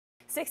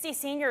60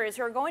 seniors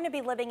who are going to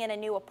be living in a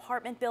new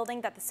apartment building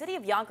that the City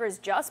of Yonkers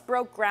just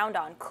broke ground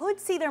on could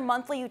see their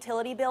monthly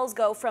utility bills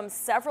go from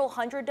several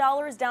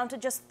 $100s down to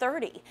just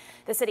 $30.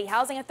 The City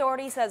Housing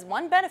Authority says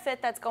one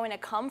benefit that's going to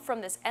come from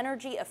this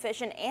energy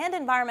efficient and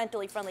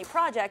environmentally friendly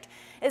project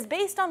is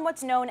based on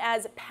what's known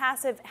as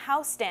passive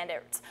house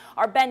standards.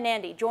 Our Ben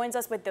Nandy joins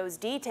us with those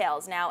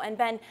details now. And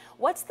Ben,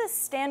 what's this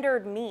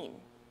standard mean?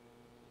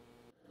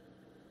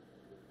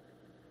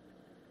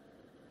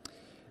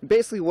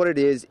 Basically what it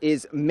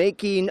is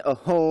making a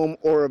home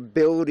or a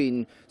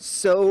building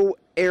so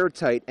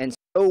airtight and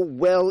so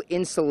well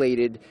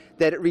insulated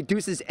that it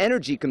reduces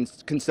energy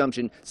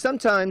consumption,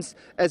 sometimes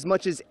as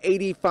much as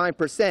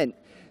 85%.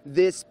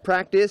 This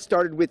practice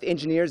started with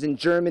engineers in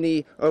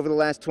Germany over the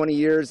last 20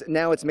 years.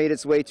 Now it's made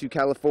its way to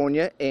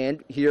California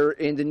and here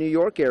in the New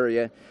York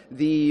area.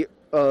 The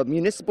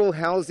Municipal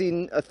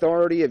Housing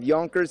Authority of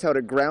Yonkers held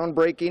a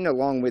groundbreaking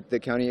along with the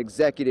county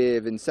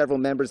executive and several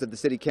members of the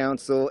city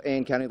council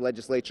and county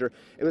legislature.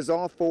 It was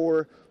all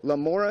for La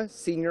Mora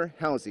Senior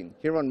Housing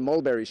here on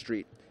Mulberry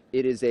Street.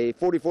 It is a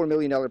 $44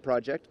 million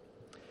project,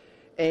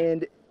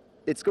 and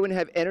it's going to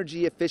have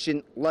energy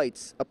efficient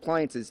lights,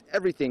 appliances,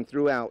 everything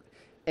throughout,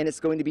 and it's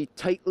going to be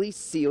tightly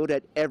sealed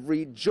at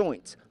every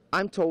joint.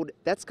 I'm told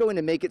that's going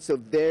to make it so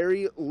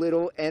very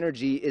little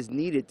energy is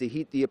needed to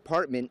heat the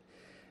apartment,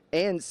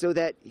 and so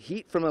that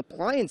heat from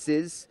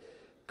appliances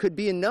could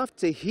be enough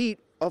to heat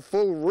a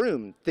full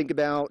room. Think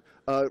about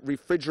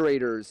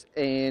refrigerators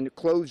and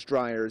clothes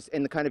dryers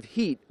and the kind of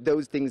heat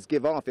those things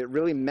give off. It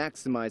really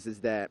maximizes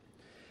that.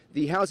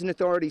 The Housing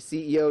Authority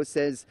CEO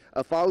says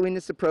following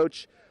this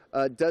approach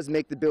does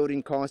make the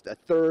building cost a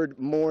third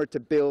more to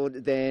build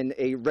than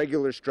a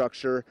regular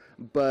structure,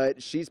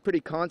 but she's pretty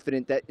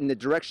confident that in the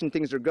direction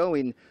things are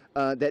going,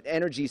 that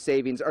energy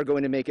savings are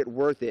going to make it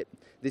worth it.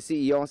 The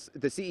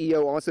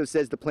CEO also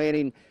says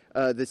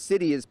the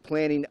city is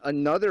planning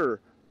another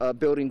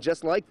building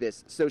just like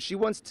this, so she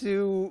wants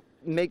to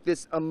make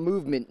this a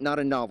movement, not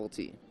a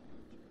novelty.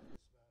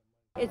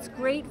 It's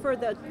great for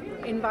the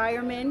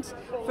environment,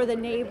 for the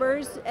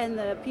neighbors and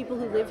the people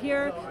who live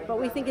here, but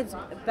we think it's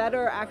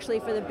better actually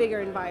for the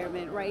bigger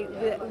environment, right?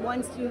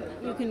 Once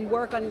you can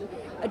work on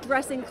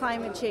addressing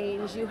climate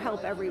change, you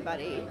help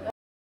everybody.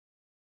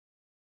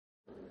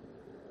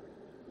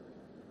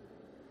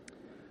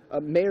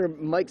 Mayor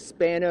Mike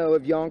Spano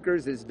of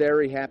Yonkers is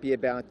very happy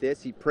about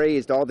this. He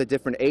praised all the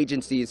different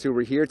agencies who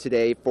were here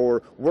today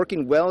for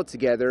working well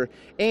together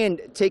and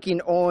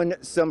taking on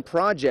some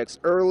projects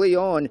early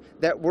on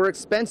that were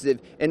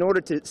expensive in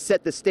order to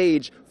set the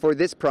stage for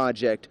this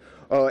project.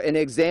 An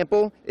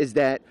example is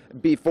that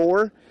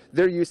before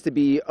there used to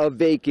be a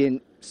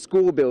vacant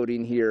school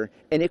building here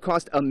and it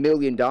cost $1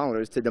 million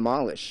to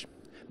demolish.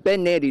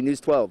 Ben Nandy,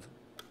 News 12.